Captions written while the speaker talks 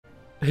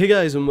Hey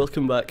guys, and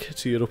welcome back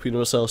to Europa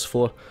Universalis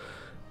IV.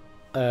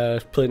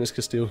 Playing as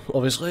Castile,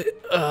 obviously.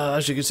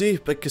 As you can see,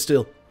 big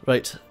Castile.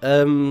 Right,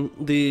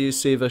 the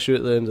save issue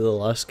at the end of the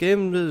last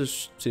game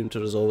seemed to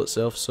resolve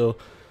itself, so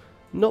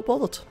not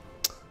bothered.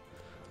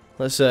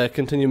 Let's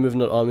continue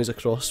moving our armies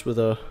across with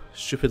our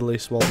stupidly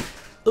small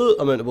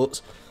amount of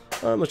boats.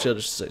 And my chair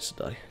just decides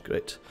to die.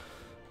 Great.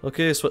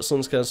 Okay,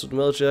 Switzerland's cancelled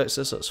military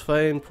access, that's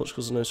fine.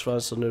 Portugal's announced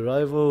France their new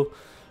rival.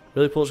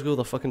 Really, Portugal?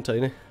 They're fucking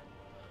tiny.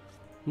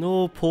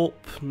 No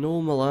Pope,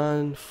 no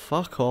Milan,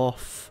 fuck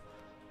off.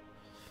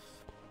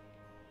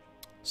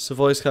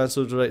 Savoy's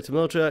cancelled right to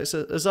military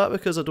access. Is that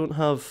because I don't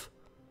have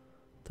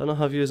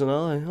you as an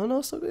ally? Oh no,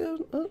 I still got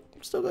you. Oh,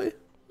 still got you.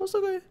 I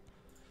still got you.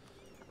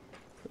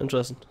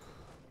 Interesting.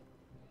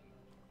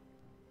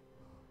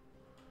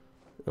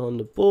 On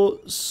the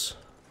boats.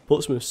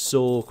 Boats move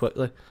so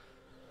quickly.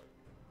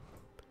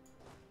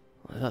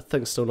 That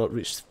thing's still not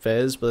reached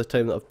Fez by the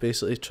time that I've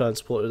basically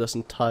transported this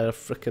entire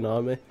frickin'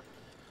 army.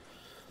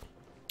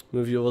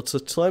 Move you over to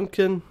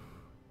Tlemcen.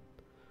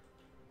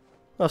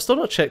 I've still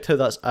not checked how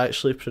that's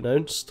actually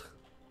pronounced.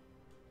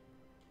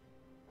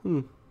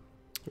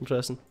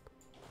 Interesting.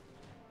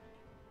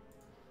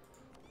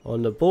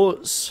 On the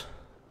boats.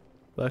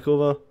 Back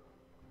over.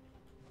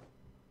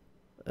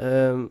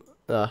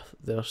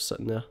 They're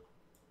sitting there.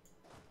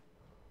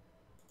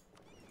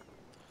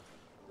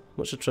 How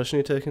much attrition are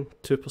you taking?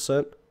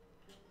 2%.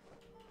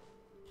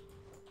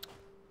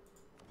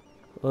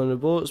 On the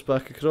boats,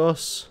 back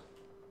across.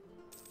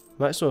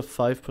 Maximum of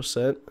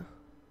 5%.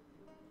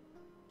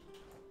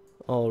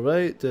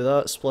 Alright, do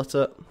that, split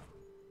it.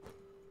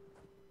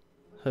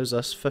 How's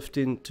this?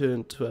 15, 2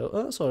 and 12.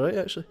 Oh, that's alright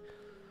actually.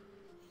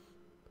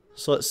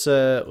 So let's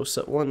we'll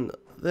set one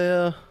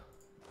there.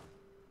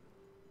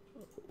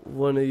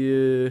 One of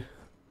you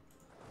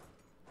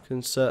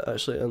can sit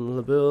actually in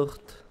the board.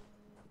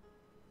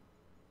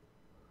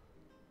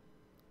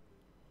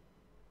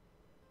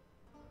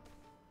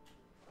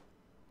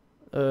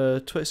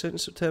 Uh, 22nd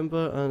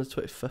September and the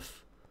 25th.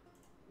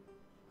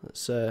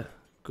 Let's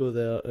go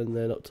there and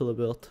then up to the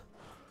belt.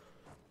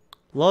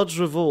 Large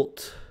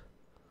revolt.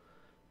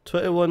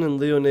 21 in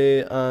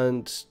Lyonnais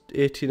and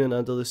 18 in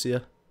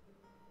Andalusia.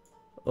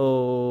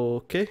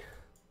 Okay.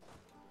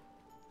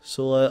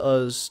 So let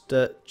us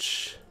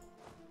ditch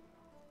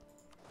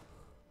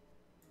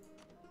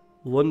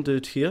one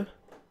dude here.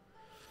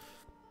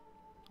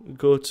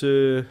 Go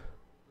to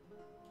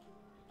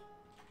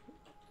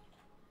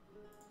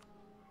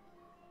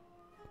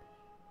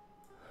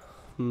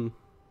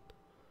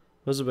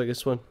where's the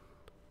biggest one?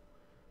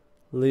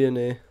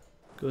 Lyonnais.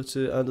 Go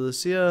to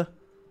Andalusia.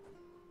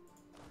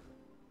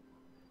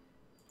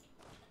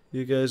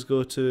 You guys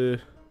go to...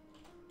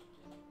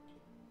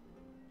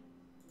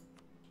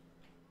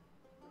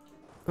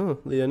 Oh,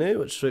 Lyonnais,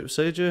 which is right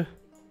beside you.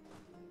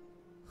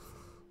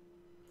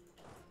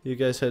 You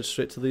guys head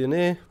straight to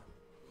Lyonnais.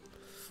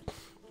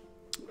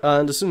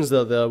 And as soon as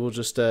they're there, we'll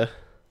just tick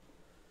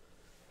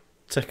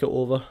it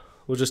over.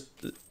 We'll just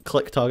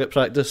click target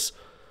practice.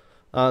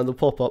 And they'll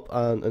pop up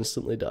and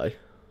instantly die.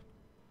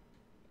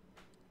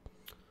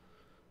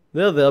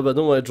 They're there, but I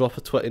don't want to drop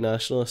a 20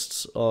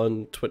 nationalists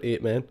on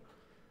 28 men.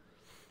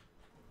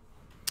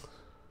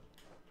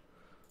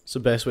 It's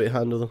the best way to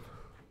handle them.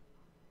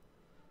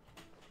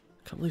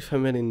 I can't believe how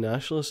many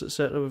nationalists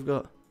etc. we've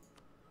got.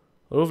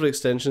 Our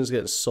overextension is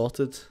getting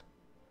sorted.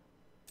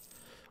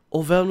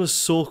 Auvergne was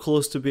so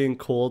close to being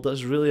cold,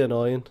 that's really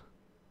annoying.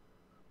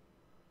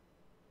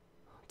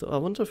 I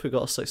wonder if we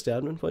got our 60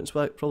 admin points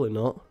back, probably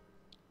not.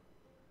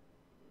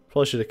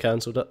 Probably should have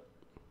cancelled it.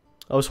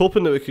 I was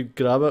hoping that we could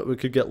grab it, we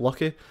could get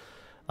lucky,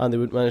 and they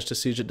would manage to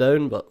siege it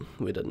down, but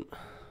we didn't,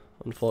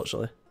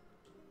 unfortunately.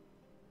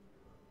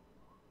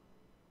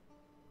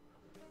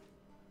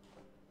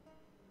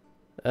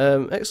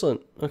 Excellent.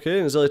 Okay,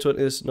 in his early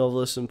 20s,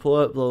 novelist and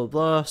poet, blah blah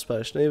blah,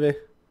 Spanish Navy.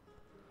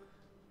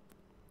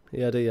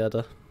 Yada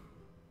yada.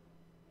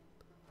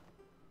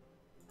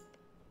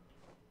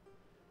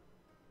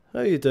 How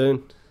are you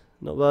doing?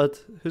 Not bad.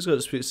 Who's got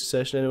dispute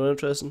succession? Anyone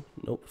interesting?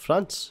 Nope.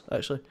 France,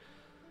 actually.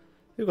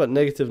 You've got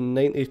negative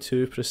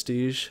 92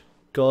 prestige.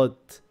 God.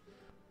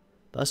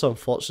 That's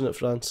unfortunate,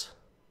 France.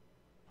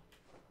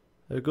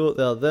 There we go.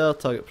 They're there.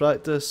 Target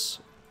practice.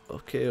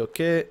 Okay,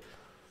 okay.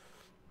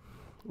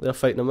 They're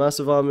fighting a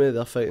massive army.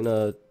 They're fighting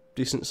a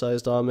decent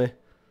sized army.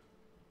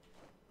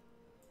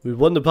 We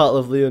won the Battle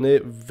of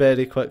Lyonnais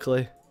very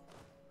quickly.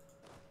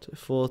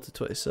 24 to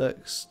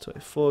 26.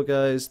 24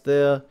 guys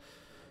there.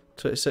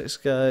 26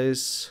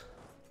 guys.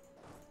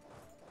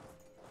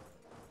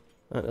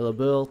 Into the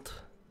build.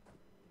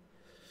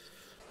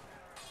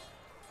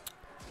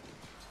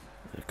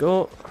 There we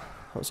go.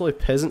 That's only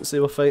peasants they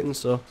were fighting,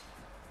 so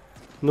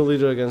no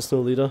leader against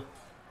no leader.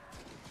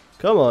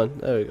 Come on,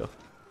 there we go.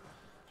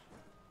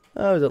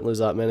 Oh, we didn't lose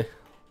that many.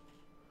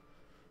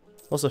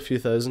 Lost a few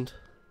thousand.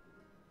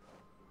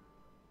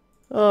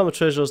 Oh, my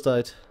treasurer's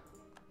died.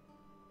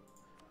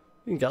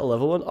 You can get a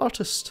level 1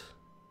 artist.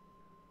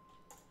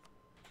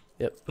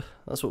 Yep,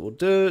 that's what we'll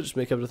do, just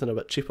make everything a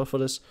bit cheaper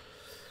for us.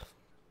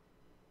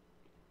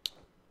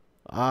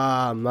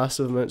 Ah,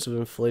 massive amounts of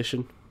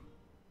inflation.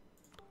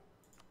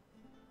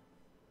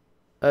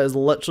 It is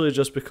literally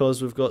just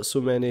because we've got so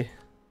many.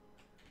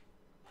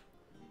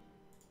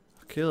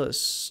 Okay,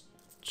 let's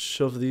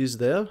shove these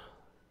there.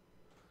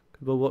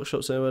 Can build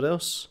workshops anywhere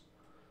else.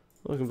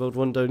 I can build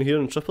one down here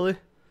in Tripoli.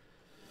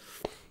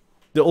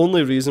 The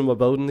only reason we're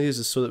building these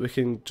is so that we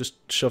can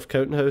just shove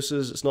counting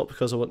houses. It's not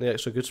because I want the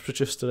extra goods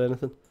produced or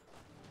anything.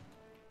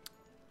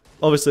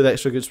 Obviously the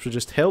extra goods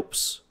produced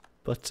helps,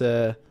 but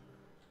yeah,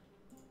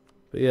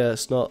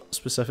 it's not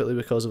specifically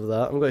because of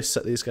that. I'm going to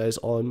sit these guys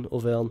on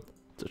Auvergne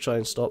to try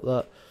and stop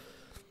that.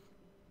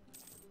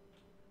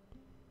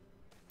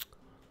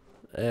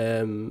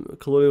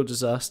 Colonial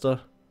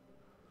disaster.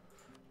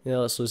 Yeah,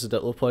 let's lose the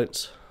Ditlo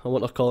points. I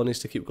want our colonies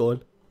to keep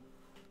going.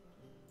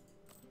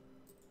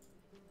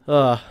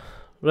 Ah,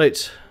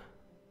 right.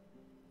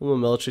 All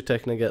my military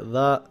tech and I get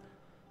that.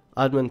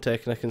 Admin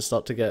tech and I can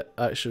start to get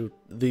actual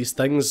these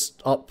things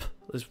up.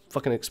 This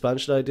fucking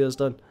expansion ideas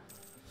done.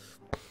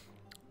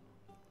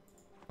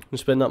 We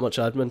spend that much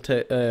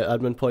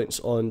admin points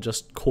on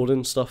just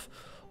coding stuff.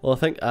 Well, I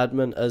think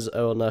admin is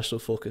our national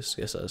focus.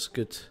 Yes, that is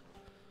good.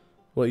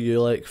 What are you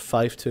like?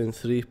 5, 2 and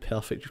 3.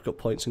 Perfect, you've got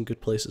points in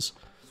good places.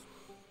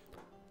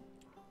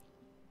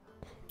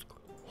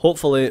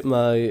 Hopefully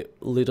my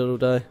leader will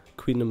die.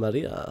 Queen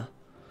Maria.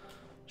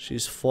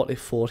 She's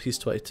 44, he's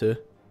 22.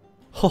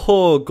 Ho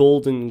ho,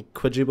 golden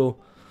Quijibo.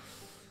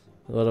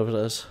 Whatever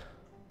it is.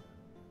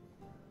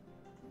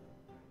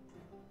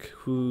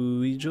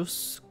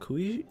 Quijos?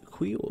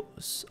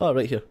 Quijos? Oh,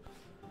 right here.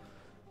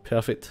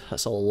 Perfect,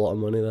 that's a lot of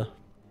money there.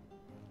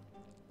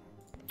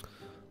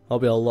 That'll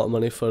be a lot of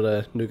money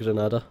for New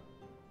Granada.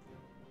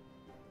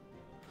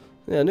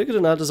 Yeah, New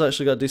Granada's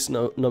actually got a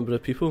decent number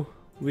of people.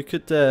 We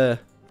could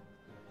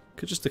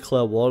just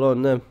declare war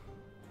on them.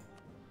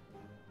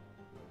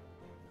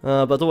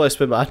 But I don't want to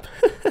spend my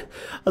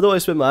I don't want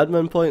to spend my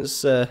admin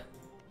points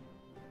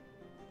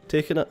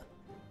taking it.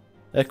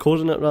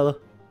 Coding it rather.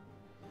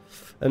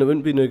 And it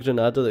wouldn't be New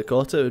Granada that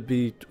got it, it would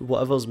be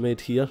whatever's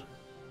made here.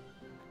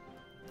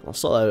 I'll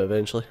sort that out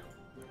eventually.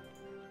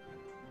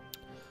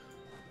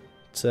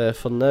 But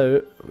for now,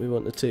 we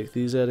want to take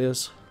these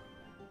areas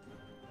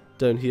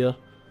down here,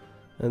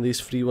 and these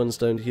free ones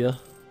down here.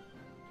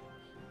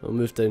 We'll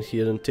move down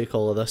here and take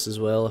all of this as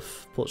well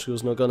if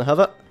Portugal's not going to have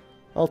it.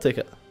 I'll take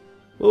it.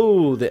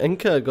 Oh, the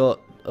Inca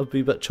got a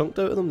wee bit chunked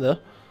out of them there.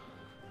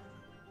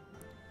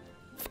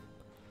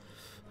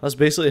 That's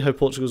basically how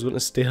Portugal's going to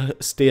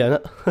stay in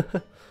it.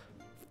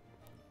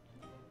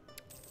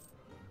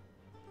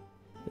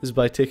 Is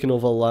by taking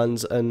over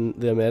lands in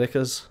the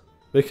Americas.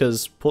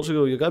 Because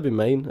Portugal, you gotta be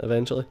mine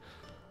eventually.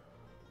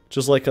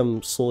 Just like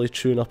I'm slowly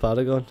chewing up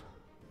Aragon.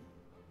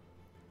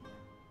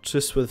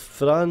 Truce with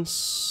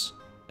France,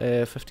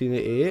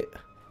 1588.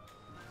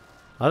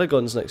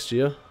 Aragon's next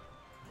year.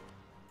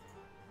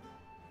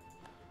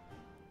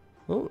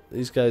 Oh,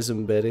 these guys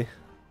in Berry.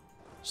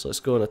 So let's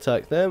go and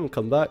attack them and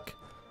come back.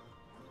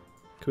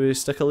 Can we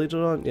stick a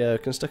leader on? Yeah, we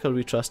can stick a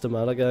wee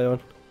Trastamara guy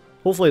on.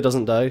 Hopefully he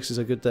doesn't die because he's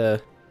a good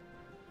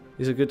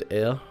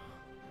heir.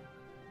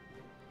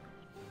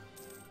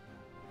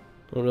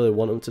 I don't really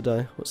want him to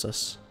die. What's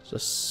this? Is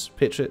this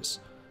Patriots?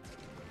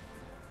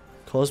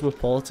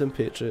 Cosmopolitan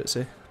Patriots,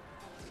 eh?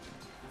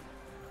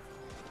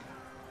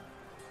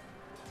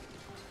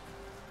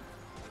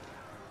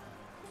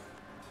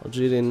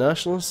 Algerian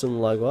nationalists in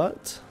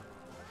Laguat.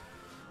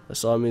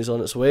 This army's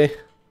on its way.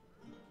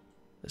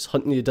 It's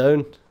hunting you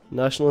down,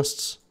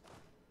 nationalists.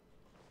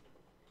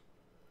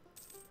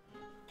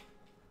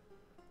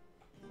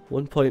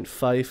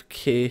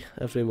 1.5k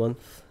every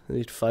month. I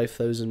need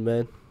 5,000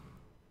 men.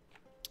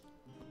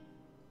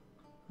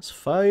 It's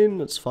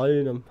fine,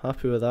 I'm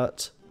happy with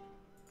that.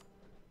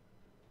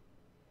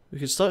 We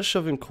can start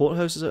shoving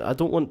courthouses out. I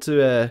don't want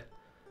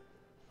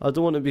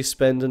to be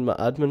spending my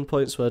admin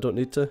points where I don't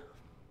need to.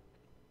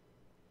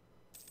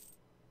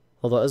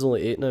 Although it is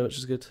only 8 now, which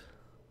is good.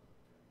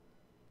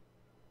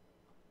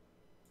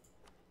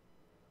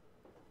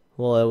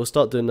 Well, we'll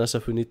start doing this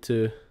if we need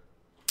to.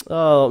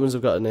 Oh, that means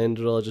I've got an end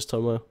religious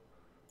turmoil.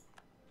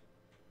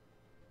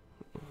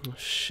 Oh,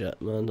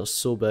 shit, man, they're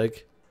so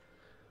big.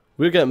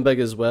 We're getting big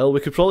as well. We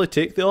could probably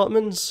take the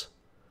Ottomans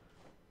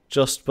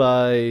just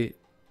by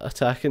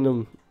attacking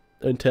them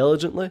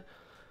intelligently.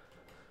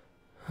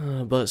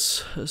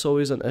 But it's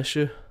always an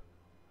issue.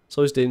 It's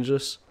always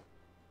dangerous.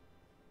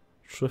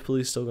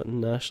 Tripoli's still got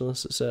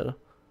nationalists, etc.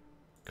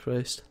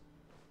 Christ.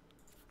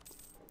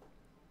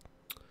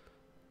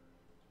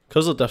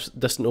 Because they're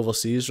distant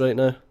overseas right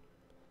now.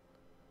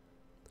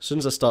 As soon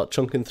as I start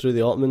chunking through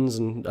the Ottomans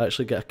and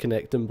actually get a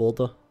connecting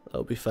border,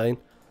 that'll be fine.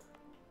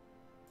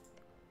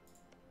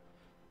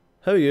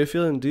 How are you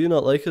feeling? Do you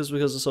not like us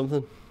because of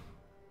something?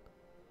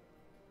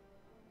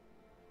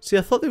 See,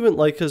 I thought they wouldn't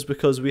like us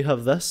because we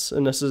have this,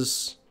 and this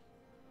is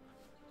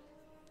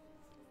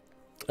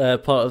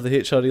part of the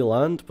HRE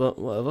land, but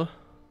whatever.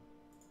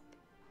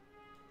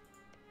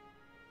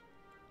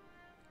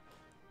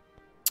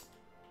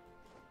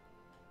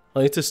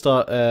 I need to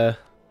start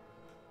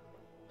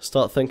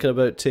thinking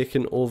about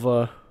taking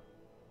over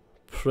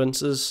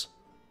princes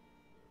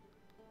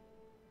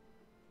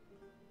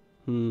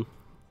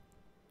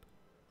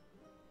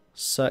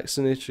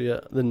Saxony,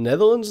 Trier. The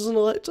Netherlands is an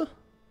elector?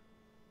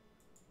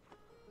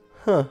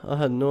 Huh, I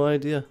had no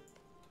idea.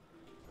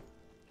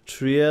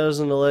 Trier is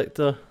an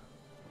elector.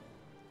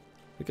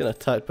 We're getting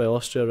attacked by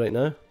Austria right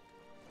now.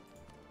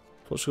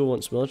 Portugal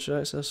wants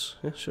military access.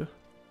 Yeah, sure.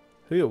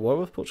 Who are you at war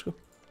with, Portugal?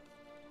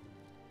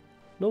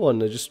 No one,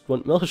 they just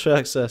want military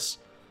access.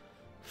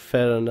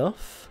 Fair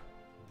enough.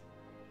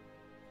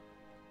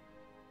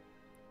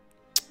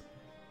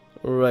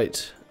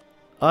 Right.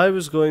 I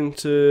was going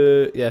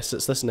to... Yes,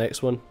 it's this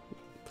next one.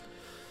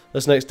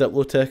 This next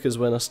Diplotech is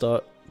when I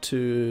start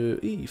to...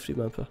 free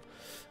manpower.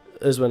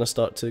 Is when I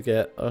start to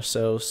get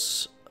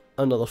ourselves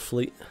another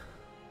fleet.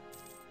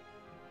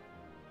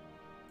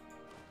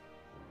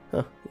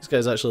 Huh, these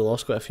guys actually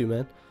lost quite a few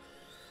men.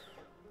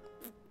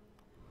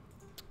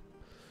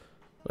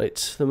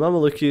 Right, the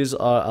Mamelukis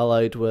are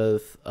allied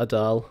with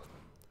Adal,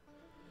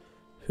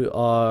 who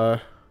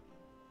are...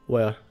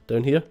 where?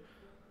 Down here?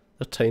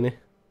 They're tiny.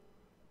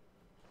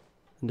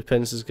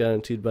 Independence is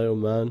guaranteed by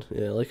Oman.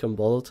 Yeah, like I'm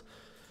bothered.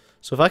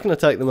 So if I can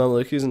attack the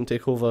Mamelukis and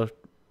take over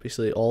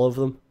basically all of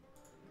them,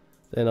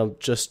 then I'm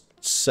just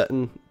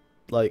sitting,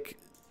 like,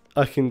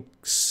 I can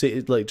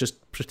sit, like,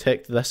 just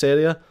protect this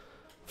area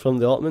from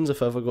the Ottomans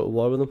if I ever go to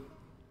war with them.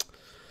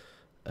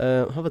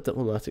 Have a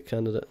diplomatic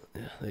candidate.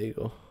 Yeah, there you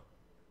go.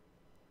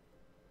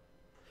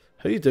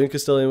 How are you doing,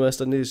 Castilian West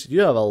Indies?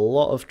 You have a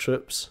lot of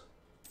troops.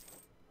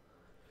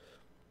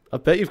 I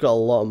bet you've got a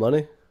lot of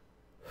money.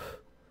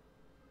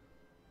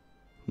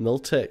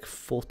 Miltech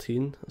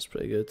 14, that's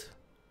pretty good.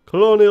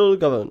 Colonial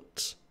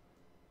government.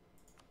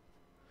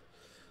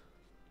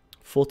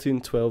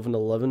 14, 12 and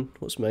 11.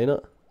 What's mine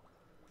at?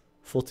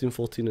 14,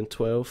 14 and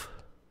 12.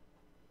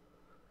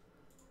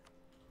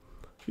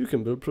 You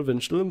can build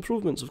provincial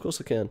improvements, of course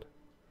I can.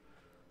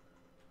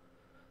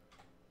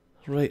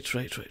 Right.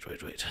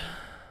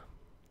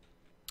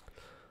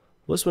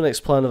 What's my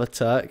next plan of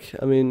attack?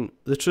 I mean,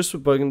 the truce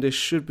with Burgundy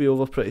should be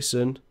over pretty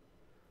soon.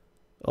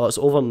 Oh, it's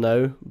over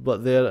now,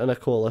 but they're in a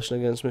coalition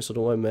against me, so I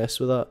don't want to mess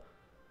with that.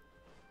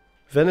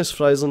 Venice,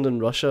 Friesland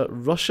and Russia.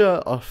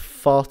 Russia are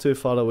far too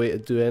far away to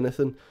do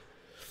anything.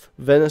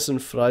 Venice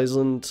and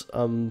Friesland,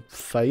 I'm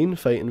fine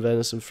fighting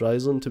Venice and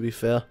Friesland, to be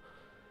fair.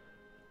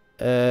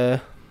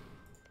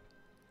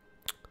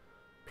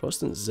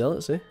 Protestant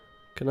zealots, eh?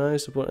 Can I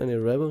support any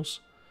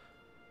rebels?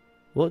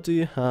 What do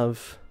you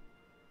have?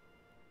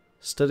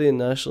 Styrian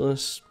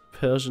nationalists,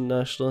 Persian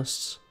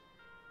nationalists.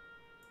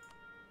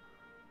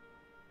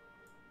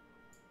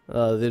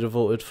 They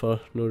revolted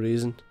for no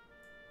reason.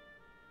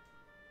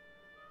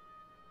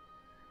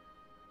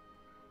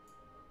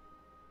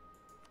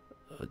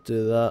 I'll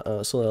do that.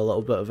 It's only a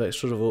little bit of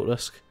extra revolt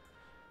risk.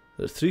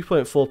 They're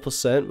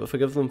 3.4%, but if I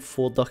give them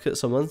 4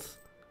 ducats a month,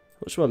 how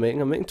much am I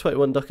making? I'm making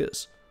 21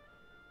 ducats.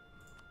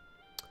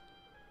 I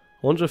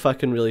wonder if I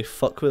can really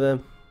fuck with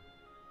them.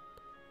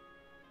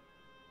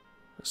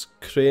 It's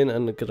Crane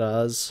and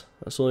Graz.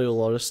 That's only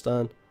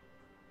Loristan. At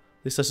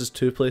least this is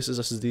 2 places.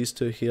 This is these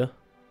 2 here.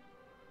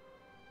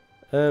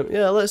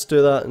 Yeah, let's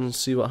do that and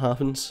see what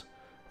happens.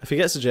 If he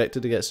gets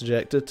ejected, he gets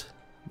ejected.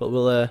 But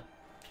we'll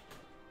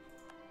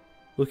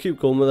keep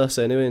going with this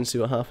anyway and see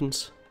what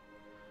happens.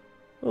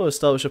 Oh,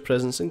 establish a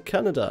presence in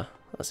Canada.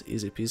 That's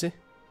easy peasy.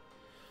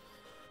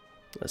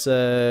 That's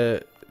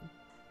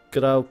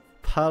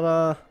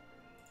Graupara.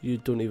 You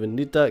don't even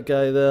need that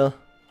guy there.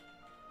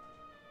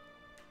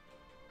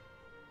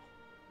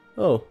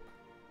 Oh.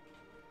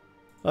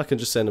 I can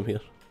just send him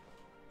here.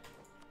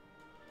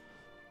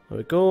 There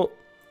we go.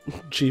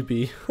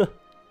 GB.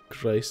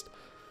 Christ.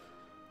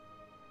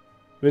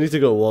 We need to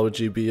go to war with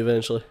GB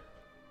eventually.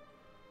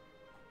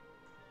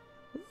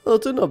 Oh,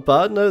 they're not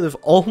bad now. They've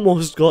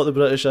almost got the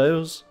British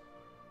Isles.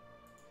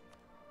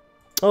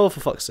 Oh, for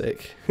fuck's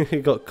sake.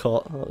 He got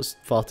caught. That was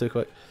far too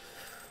quick.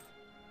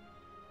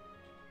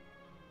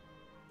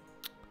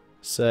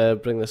 So,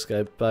 bring this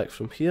guy back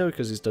from here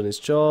because he's done his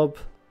job.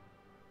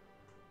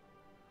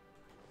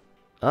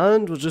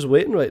 And we're just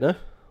waiting right now.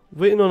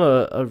 Waiting on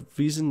a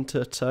reason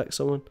to attack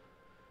someone.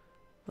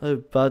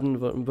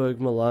 Baden-Württemberg,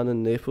 Milan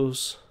and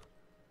Naples.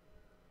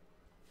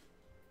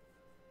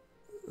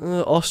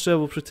 Austria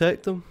will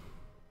protect them.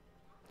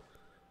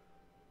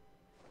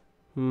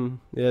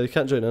 Yeah, they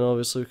can't join in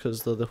obviously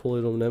because they're the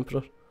Holy Roman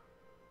Emperor.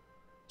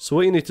 So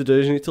what you need to do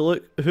is you need to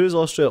look, who's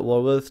Austria at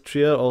war with?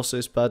 Trier,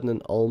 Alsace, Baden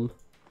and Ulm.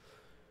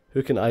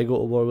 Who can I go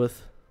to war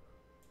with?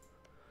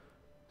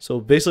 So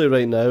basically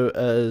right now it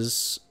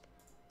is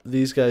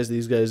these guys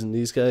and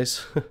these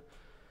guys.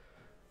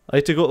 I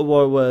had to go to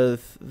war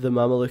with the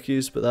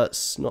Mamelukis, but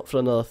that's not for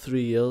another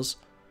 3 years.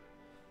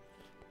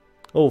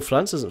 Oh,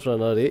 France isn't for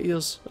another 8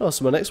 years. Oh,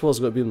 so my next war's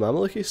going to be the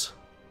Mamelukis.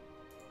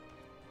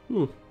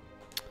 I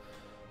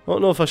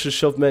don't know if I should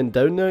shove men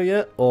down there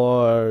yet,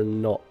 or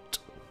not.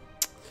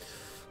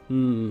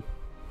 3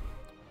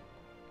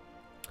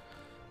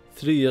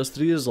 years,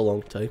 3 years is a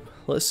long time.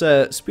 Let's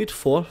speed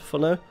 4 for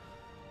now.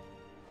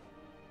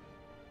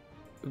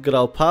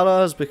 Graupara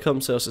has become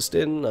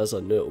self-sustaining, as I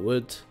knew it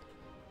would.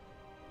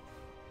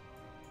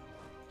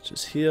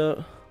 Just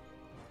here.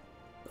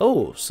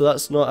 Oh, so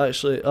that's not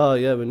actually... Oh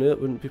yeah, we knew it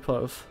wouldn't be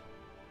part of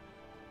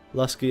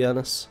Las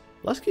Guianas.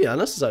 Las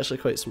Guianas is actually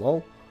quite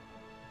small.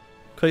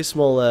 Quite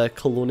small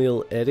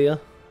colonial area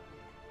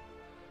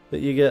that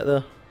you get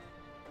there.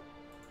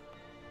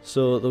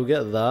 So they'll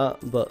get that,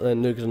 but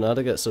then New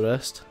Granada gets the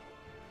rest.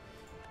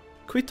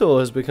 Quito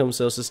has become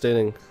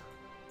self-sustaining.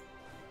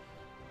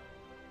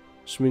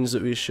 Which means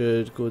that we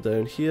should go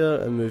down here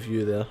and move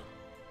you there.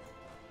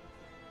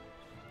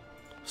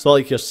 It's not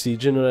like you're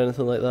sieging or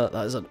anything like that.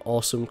 That is an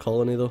awesome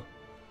colony though.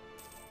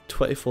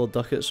 24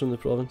 ducats from the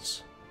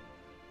province.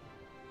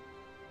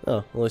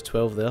 Oh, only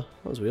 12 there.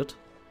 That was weird.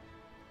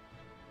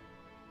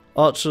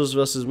 Archers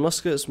versus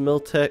muskets.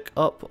 Miltech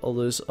up. I'll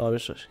lose army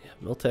structure. Yeah,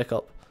 Miltech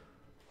up.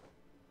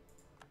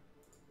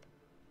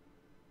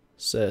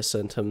 So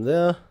send him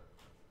there.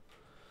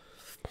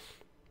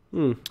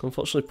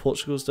 Unfortunately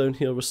Portugal's down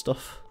here with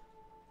stuff.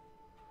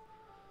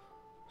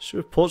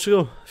 Sure,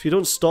 Portugal, if you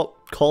don't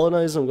stop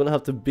colonising, I'm going to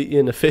have to beat you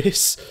in the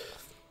face.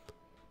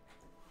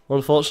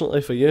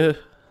 Unfortunately for you.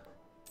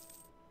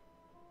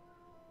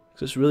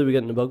 Because it's really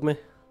beginning to bug me.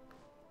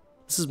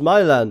 This is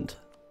my land.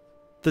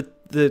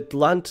 The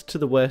land to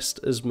the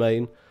west is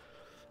mine.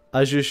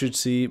 As you should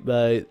see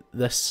by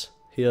this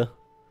here.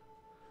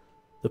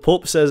 The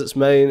Pope says it's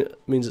mine,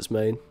 means it's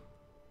mine.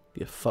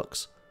 You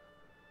fucks.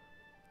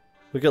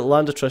 We get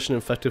land attrition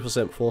and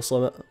 50% force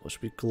limit,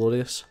 which would be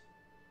glorious.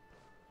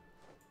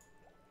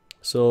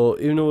 So,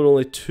 even though we're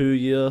only 2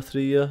 year,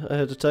 3 year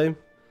ahead of time,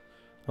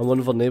 and one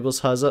of our neighbours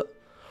has it,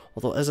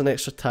 although it is an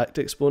extra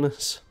tactics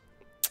bonus.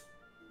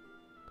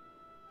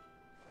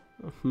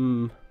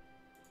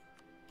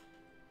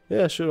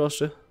 Yeah, sure,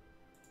 Austria.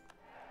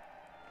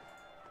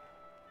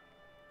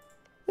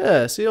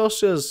 Yeah, see,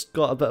 Austria's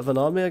got a bit of an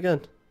army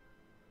again.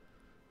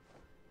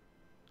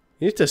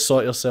 You need to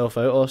sort yourself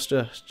out,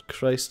 Austria.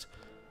 Christ.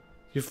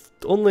 You've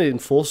only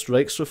enforced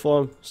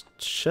Reichsreform.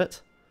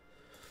 Shit.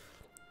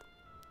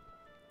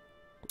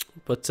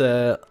 But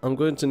I'm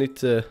going to need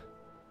to...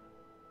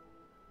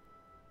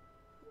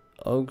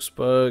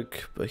 Augsburg,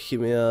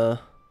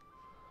 Bohemia,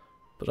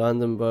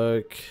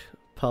 Brandenburg,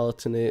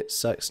 Palatinate,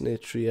 Saxony,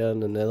 Trier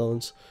and the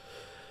Netherlands.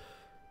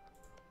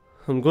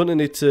 I'm going to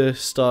need to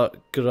start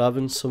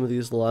grabbing some of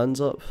these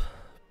lands up.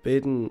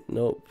 Baden,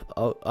 nope.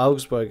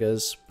 Augsburg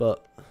is,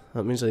 but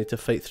that means I need to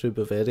fight through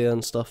Bavaria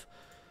and stuff.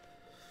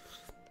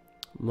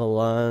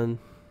 Milan.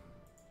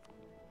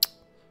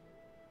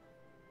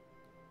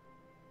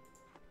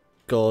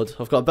 God,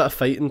 I've got a bit of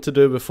fighting to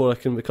do before I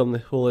can become the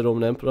Holy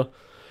Roman Emperor.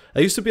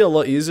 It used to be a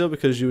lot easier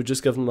because you would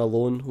just give them a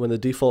loan. When they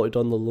defaulted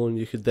on the loan,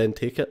 you could then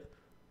take it.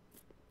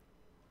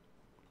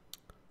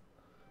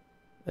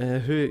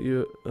 Who are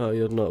you? Oh,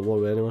 you're not at war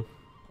with anyone.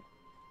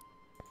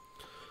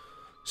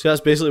 See,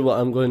 that's basically what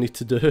I'm going to need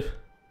to do.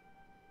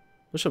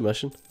 What's your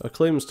mission? Our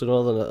claims to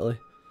Northern Italy.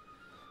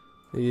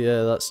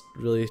 Yeah, that's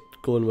really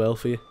going well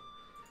for you.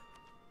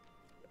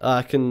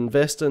 I can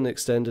invest in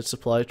extended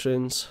supply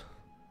trains.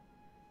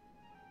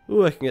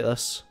 Ooh, I can get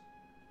this.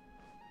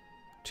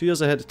 2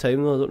 years ahead of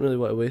time though, I don't really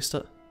want to waste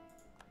it.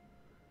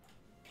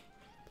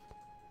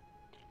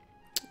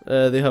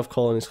 They have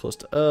colonies close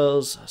to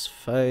ours, that's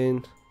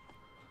fine.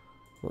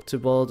 Not too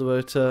bothered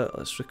about it.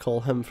 Let's recall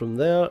him from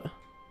there.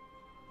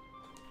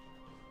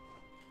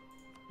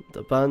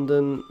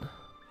 Abandon.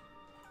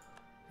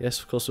 Yes,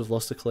 of course we've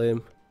lost a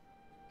claim.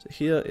 Is it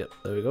here? Yep,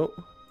 there we go.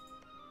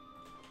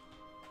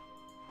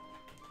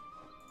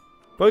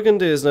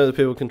 Burgundy is now the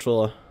papal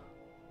controller.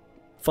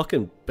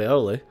 Fucking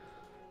barely.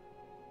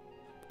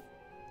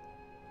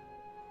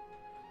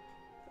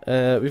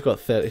 We've got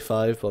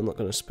 35, but I'm not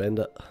going to spend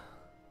it.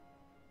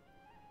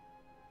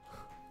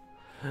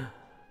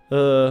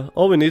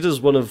 All we need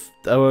is one of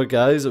our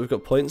guys that we've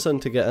got points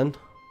in to get in.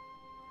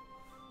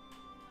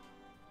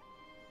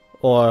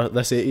 Or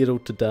this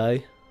 8-year-old to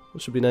die,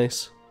 which would be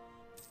nice.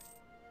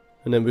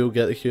 And then we'll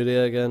get the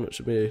Curia again, which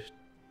would be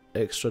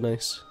extra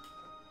nice.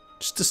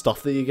 Just the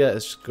stuff that you get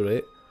is just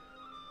great.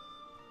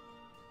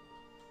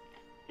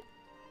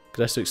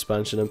 Aggressive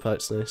expansion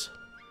impact's nice.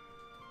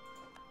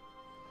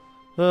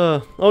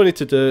 All we need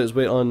to do is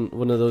wait on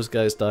one of those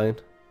guys dying.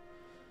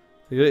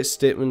 The Great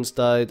Statesman's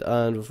died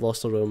and we've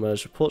lost our royal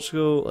marriage with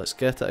Portugal. Let's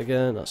get it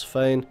again, that's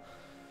fine.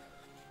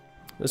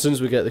 As soon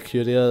as we get the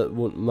Curia, it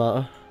won't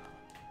matter.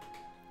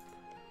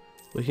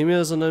 Bohemia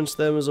has announced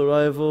them as a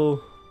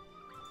rival.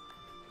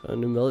 Got a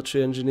new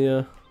military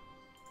engineer.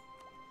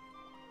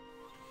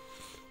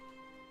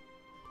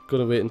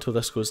 Gonna wait until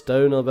this goes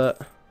down a bit.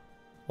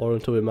 Or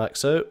until we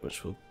max out,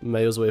 which we're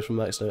miles away from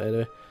maxing out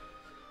anyway.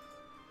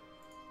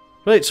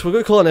 Right, so we're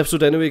going to call it an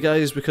episode anyway,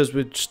 guys, because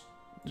we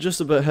just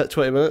about hit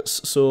 20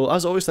 minutes. So,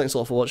 as always, thanks a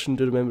lot for watching.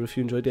 Do remember, if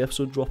you enjoyed the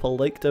episode, drop a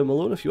like down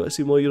below. And if you want to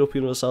see more Europa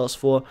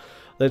Universalis IV,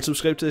 then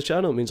subscribe to the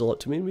channel. It means a lot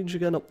to me. It means you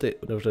get an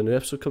update whenever a new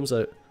episode comes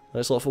out.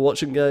 Thanks a lot for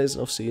watching, guys,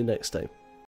 and I'll see you next time.